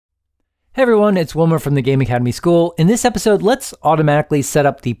Hey everyone, it's Wilmer from the Game Academy School. In this episode, let's automatically set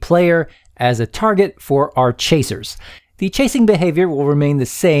up the player as a target for our chasers. The chasing behavior will remain the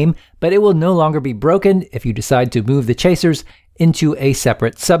same, but it will no longer be broken if you decide to move the chasers into a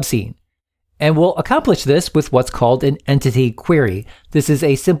separate subscene. And we'll accomplish this with what's called an entity query. This is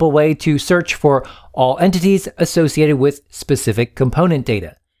a simple way to search for all entities associated with specific component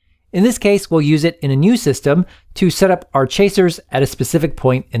data. In this case, we'll use it in a new system to set up our chasers at a specific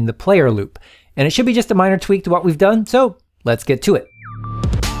point in the player loop. And it should be just a minor tweak to what we've done, so let's get to it.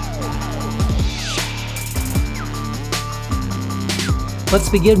 Let's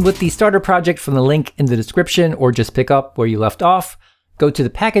begin with the starter project from the link in the description, or just pick up where you left off. Go to the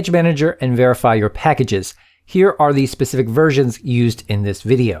package manager and verify your packages. Here are the specific versions used in this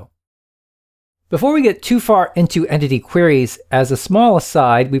video. Before we get too far into entity queries, as a small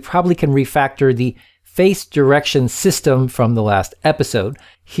aside, we probably can refactor the face direction system from the last episode.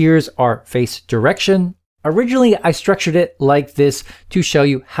 Here's our face direction. Originally, I structured it like this to show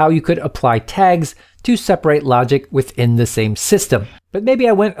you how you could apply tags to separate logic within the same system. But maybe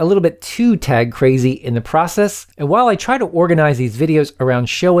I went a little bit too tag crazy in the process. And while I try to organize these videos around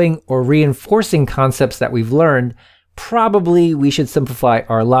showing or reinforcing concepts that we've learned, probably we should simplify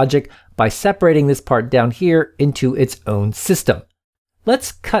our logic by separating this part down here into its own system.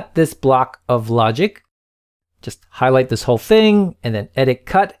 Let's cut this block of logic. Just highlight this whole thing and then edit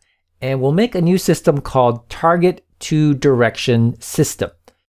cut, and we'll make a new system called TargetToDirectionSystem.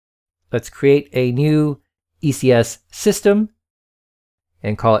 Let's create a new ECS system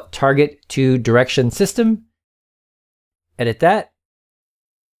and call it TargetToDirectionSystem. Edit that.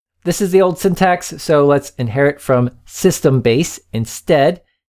 This is the old syntax, so let's inherit from system base instead.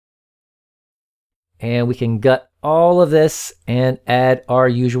 And we can gut all of this and add our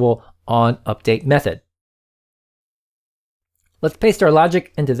usual onUpdate method. Let's paste our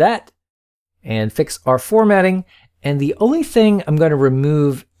logic into that and fix our formatting. And the only thing I'm going to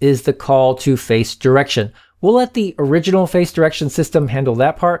remove is the call to face direction. We'll let the original face direction system handle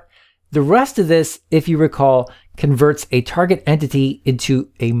that part. The rest of this, if you recall, converts a target entity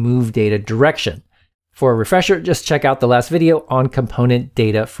into a move data direction. For a refresher, just check out the last video on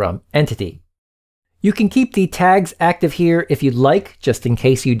ComponentDataFromEntity. You can keep the tags active here if you'd like, just in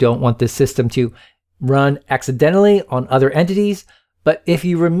case you don't want this system to run accidentally on other entities. But if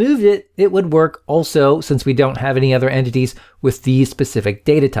you removed it, it would work also, since we don't have any other entities with these specific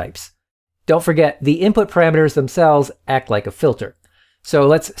data types. Don't forget, the input parameters themselves act like a filter. So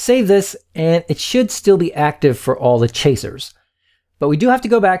let's save this, and it should still be active for all the chasers. But we do have to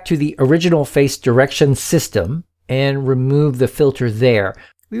go back to the original face direction system and remove the filter there.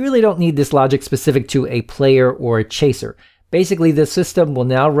 We really don't need this logic specific to a player or a chaser. Basically, the system will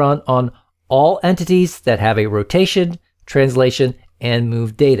now run on all entities that have a rotation, translation, and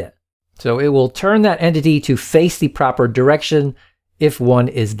move data. So it will turn that entity to face the proper direction if one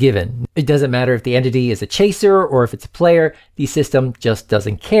is given. It doesn't matter if the entity is a chaser or if it's a player, the system just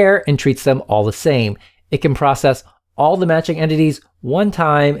doesn't care and treats them all the same. It can process all the matching entities one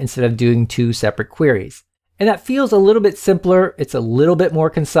time instead of doing two separate queries. And that feels a little bit simpler, it's a little bit more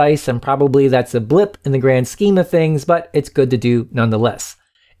concise, and probably that's a blip in the grand scheme of things, but it's good to do nonetheless.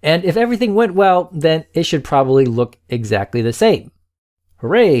 And if everything went well, then it should probably look exactly the same.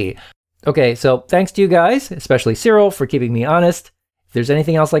 Hooray! Okay, so thanks to you guys, especially Cyril, for keeping me honest. If there's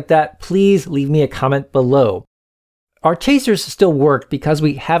anything else like that, please leave me a comment below. Our chasers still work because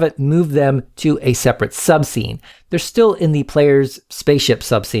we haven't moved them to a separate subscene. They're still in the player's spaceship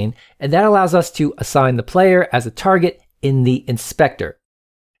subscene, and that allows us to assign the player as a target in the inspector.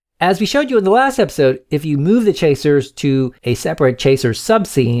 As we showed you in the last episode, if you move the chasers to a separate chaser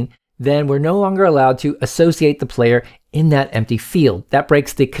subscene, then we're no longer allowed to associate the player in that empty field. That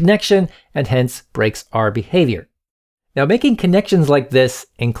breaks the connection and hence breaks our behavior. Now, making connections like this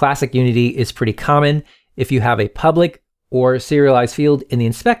in classic Unity is pretty common. If you have a public or serialized field in the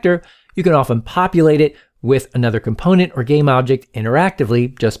inspector, you can often populate it with another component or game object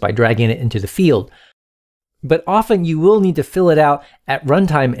interactively just by dragging it into the field. But often you will need to fill it out at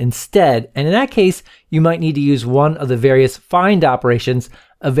runtime instead, and in that case, you might need to use one of the various find operations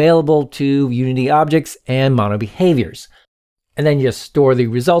available to Unity objects and mono behaviors. And then you just store the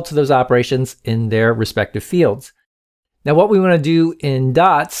results of those operations in their respective fields. Now, what we want to do in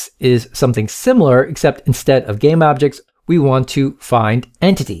DOTS is something similar, except instead of game objects, we want to find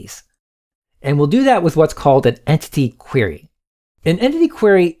entities. And we'll do that with what's called an entity query. An entity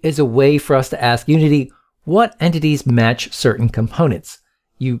query is a way for us to ask Unity what entities match certain components.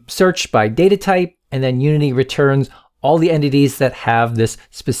 You search by data type, and then Unity returns all the entities that have this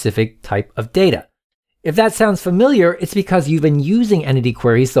specific type of data. If that sounds familiar, it's because you've been using entity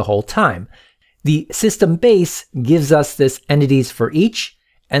queries the whole time. The system base gives us this entities for each,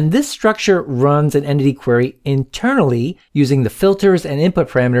 and this structure runs an entity query internally using the filters and input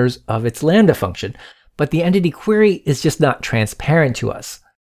parameters of its Lambda function. But the entity query is just not transparent to us.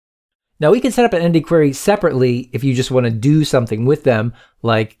 Now we can set up an entity query separately if you just want to do something with them,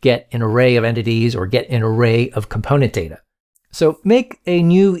 like get an array of entities or get an array of component data. So make a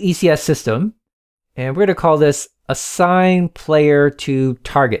new ECS system, and we're going to call this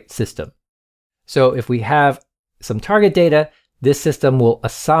AssignPlayerToTargetSystem. So if we have some target data, this system will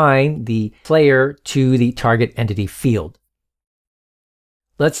assign the player to the target entity field.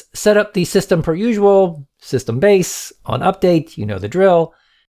 Let's set up the system per usual, system base, on update, you know the drill.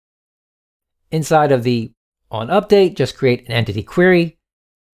 Inside of the on update, just create an entity query.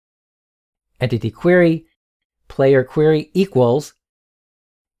 Entity query, player query equals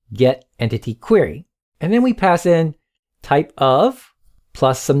get entity query. And then we pass in type of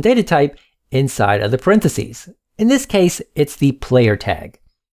plus some data type inside of the parentheses. In this case, it's the player tag.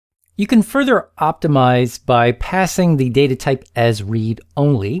 You can further optimize by passing the data type as read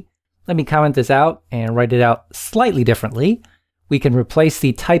only. Let me comment this out and write it out slightly differently. We can replace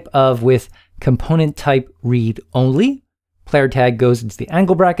the type of with component type read only. Player tag goes into the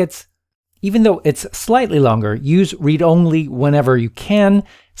angle brackets. Even though it's slightly longer, use read only whenever you can,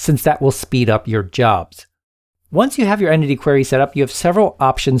 since that will speed up your jobs. Once you have your entity query set up, you have several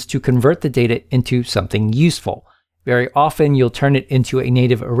options to convert the data into something useful. Very often you'll turn it into a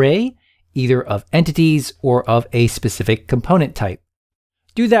native array, either of entities or of a specific component type.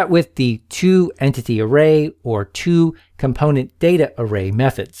 Do that with the toEntityArray or toComponentDataArray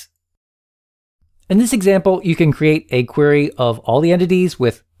methods. In this example, you can create a query of all the entities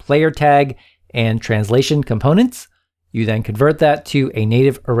with player tag and translation components. You then convert that to a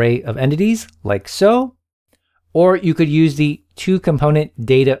native array of entities like so. Or you could use the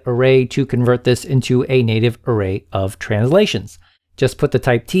toComponentDataArray to convert this into a native array of translations. Just put the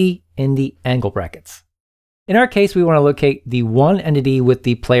type T in the angle brackets. In our case, we want to locate the one entity with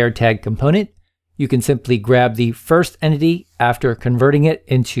the player tag component. You can simply grab the first entity after converting it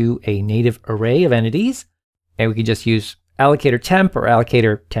into a native array of entities. And we can just use allocator temp or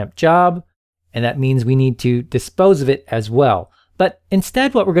allocator temp job. And that means we need to dispose of it as well. But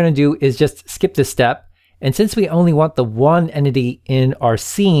instead, what we're going to do is just skip this step. And since we only want the one entity in our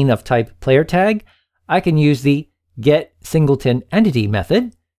scene of type player tag, I can use the getSingletonEntity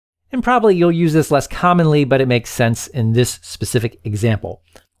method. And probably you'll use this less commonly, but it makes sense in this specific example.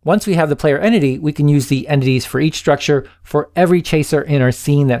 Once we have the player entity, we can use the entities for each structure for every chaser in our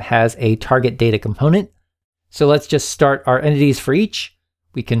scene that has a target data component. So let's just start our entities for each.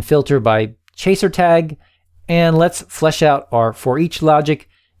 We can filter by chaser tag, and let's flesh out our for each logic.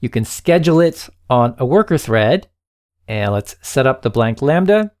 You can schedule it on a worker thread, and let's set up the blank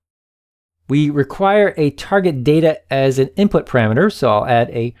lambda. We require a target data as an input parameter, so I'll add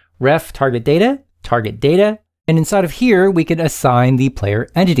a ref target data, and inside of here, we can assign the player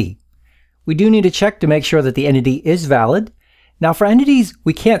entity. We do need to check to make sure that the entity is valid. Now for entities,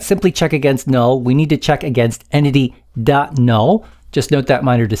 we can't simply check against null, we need to check against entity.null. Just note that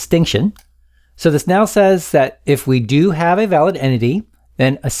minor distinction. So this now says that if we do have a valid entity,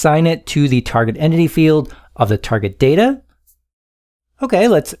 then assign it to the target entity field of the target data. Okay,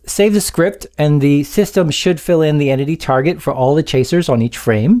 let's save the script, and the system should fill in the entity target for all the chasers on each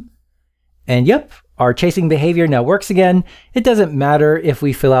frame. And yep, our chasing behavior now works again. It doesn't matter if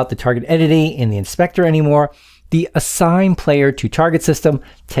we fill out the target entity in the inspector anymore. The AssignPlayerToTargetSystem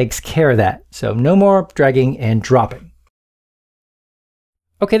takes care of that. So no more dragging and dropping.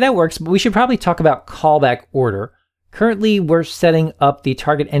 Okay, that works, but we should probably talk about callback order. Currently, we're setting up the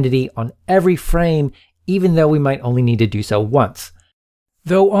target entity on every frame, even though we might only need to do so once.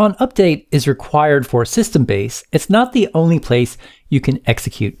 Though onUpdate is required for system base, it's not the only place you can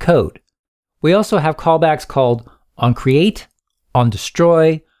execute code. We also have callbacks called onCreate,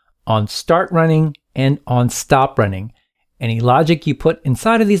 onDestroy, onStartRunning, and onStopRunning. Any logic you put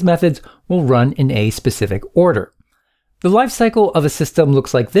inside of these methods will run in a specific order. The lifecycle of a system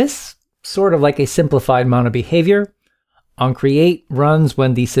looks like this, sort of like a simplified monobehavior. onCreate runs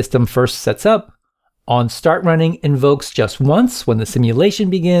when the system first sets up. onStartRunning invokes just once when the simulation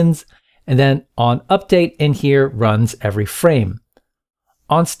begins, and then onUpdate in here runs every frame.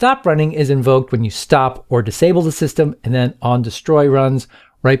 onStopRunning is invoked when you stop or disable the system, and then onDestroy runs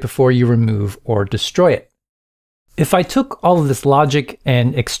right before you remove or destroy it. If I took all of this logic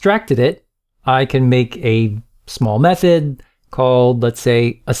and extracted it, I can make a small method called, let's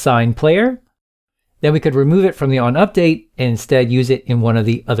say, AssignPlayer. Then we could remove it from the onUpdate and instead use it in one of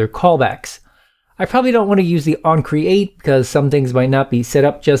the other callbacks. I probably don't want to use the onCreate because some things might not be set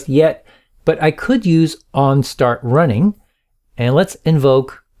up just yet, but I could use onStartRunning. And let's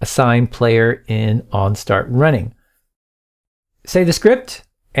invoke AssignPlayer in onStartRunning. Save the script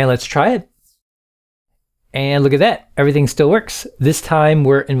and let's try it. And look at that, everything still works. This time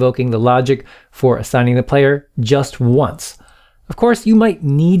we're invoking the logic for assigning the player just once. Of course, you might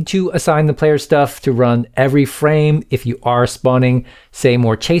need to assign the player stuff to run every frame if you are spawning, say,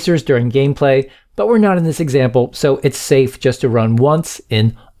 more chasers during gameplay, but we're not in this example, so it's safe just to run once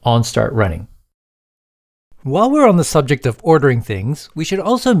in onStartRunning. While we're on the subject of ordering things, we should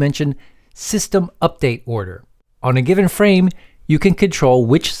also mention System Update Order. On a given frame, you can control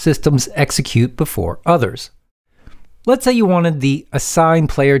which systems execute before others. Let's say you wanted the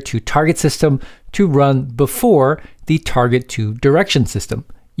AssignPlayerToTargetSystem to run before the TargetToDirectionSystem.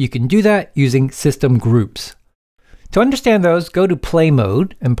 You can do that using SystemGroups. To understand those, go to Play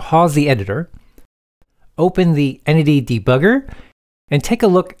Mode and pause the editor, open the Entity Debugger, and take a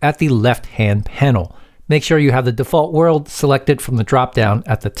look at the left-hand panel. Make sure you have the default world selected from the drop-down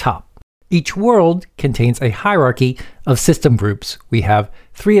at the top. Each world contains a hierarchy of system groups. We have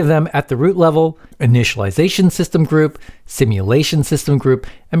 3 of them at the root level: Initialization System Group, Simulation System Group,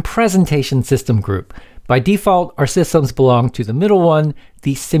 and Presentation System Group. By default, our systems belong to the middle one,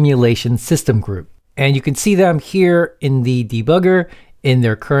 the Simulation System Group. And you can see them here in the debugger in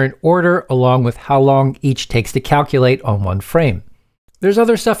their current order, along with how long each takes to calculate on one frame. There's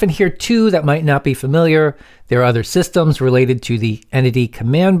other stuff in here too that might not be familiar. There are other systems related to the entity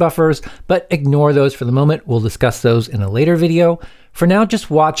command buffers, but ignore those for the moment. We'll discuss those in a later video. For now,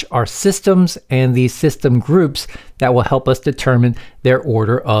 just watch our systems and these system groups that will help us determine their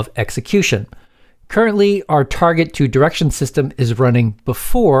order of execution. Currently, our TargetToDirectionSystem is running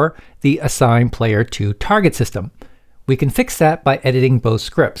before the AssignPlayerToTargetSystem. We can fix that by editing both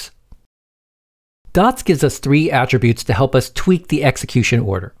scripts. DOTS gives us 3 attributes to help us tweak the execution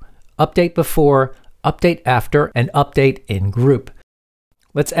order: UpdateBefore, UpdateAfter, and UpdateInGroup.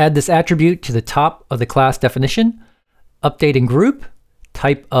 Let's add this attribute to the top of the class definition. UpdateInGroup,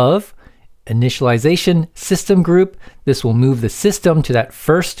 type of, initialization system group. This will move the system to that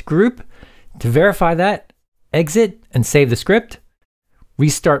first group. To verify that, exit and save the script.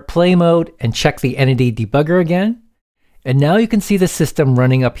 Restart play mode and check the entity debugger again. And now you can see the system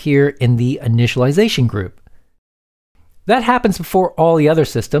running up here in the initialization group. That happens before all the other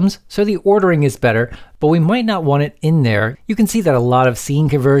systems, so the ordering is better, but we might not want it in there. You can see that a lot of scene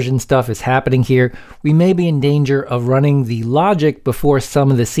conversion stuff is happening here. We may be in danger of running the logic before some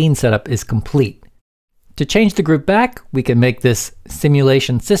of the scene setup is complete. To change the group back, we can make this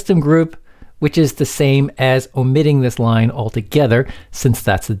simulation system group, which is the same as omitting this line altogether, since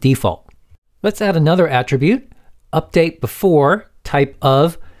that's the default. Let's add another attribute. UpdateBefore, type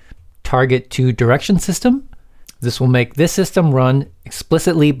of, TargetToDirectionSystem. This will make this system run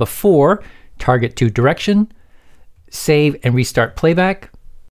explicitly before TargetToDirection. Save and restart playback.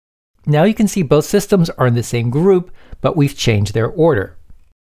 Now you can see both systems are in the same group, but we've changed their order.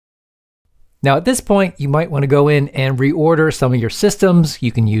 Now at this point, you might want to go in and reorder some of your systems.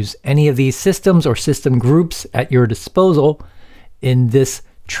 You can use any of these systems or system groups at your disposal. In this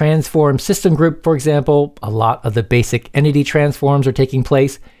transform system group, for example, a lot of the basic entity transforms are taking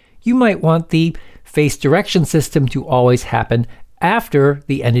place. You might want the face direction system to always happen after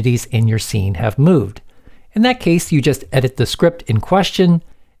the entities in your scene have moved. In that case, you just edit the script in question,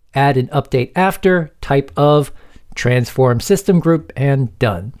 add an UpdateAfter, type of, transform system group, and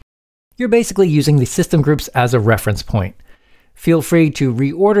done. You're basically using the system groups as a reference point. Feel free to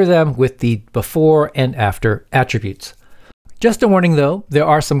reorder them with the before and after attributes. Just a warning though, there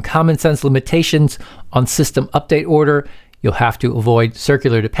are some common sense limitations on system update order. You'll have to avoid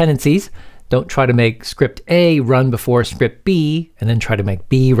circular dependencies. Don't try to make script A run before script B and then try to make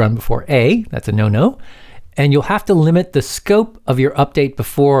B run before A. That's a no-no. And you'll have to limit the scope of your update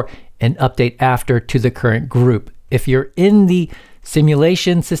before and update after to the current group. If you're in the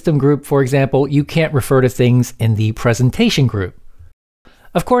simulation system group, for example, you can't refer to things in the presentation group.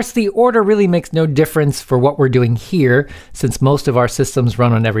 Of course, the order really makes no difference for what we're doing here, since most of our systems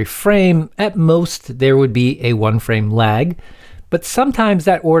run on every frame. At most, there would be a 1-frame lag, but sometimes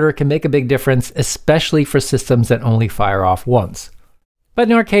that order can make a big difference, especially for systems that only fire off once. But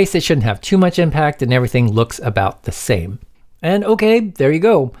in our case, it shouldn't have too much impact and everything looks about the same. And okay, there you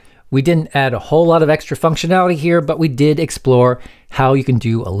go. We didn't add a whole lot of extra functionality here, but we did explore how you can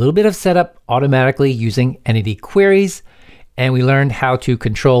do a little bit of setup automatically using entity queries. And we learned how to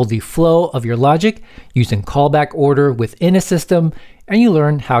control the flow of your logic using callback order within a system. And you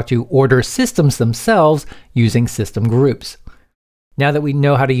learned how to order systems themselves using system groups. Now that we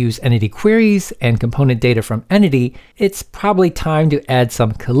know how to use entity queries and component data from entity, it's probably time to add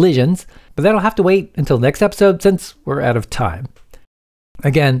some collisions, but that'll have to wait until next episode since we're out of time.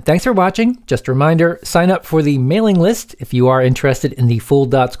 Again, thanks for watching. Just a reminder, sign up for the mailing list if you are interested in the full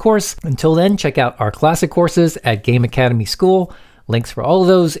DOTS course. Until then, check out our classic courses at Game Academy School. Links for all of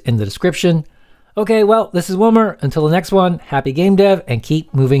those in the description. Okay, well, this is Wilmer. Until the next one, happy game dev and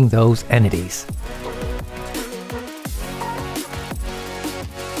keep moving those entities.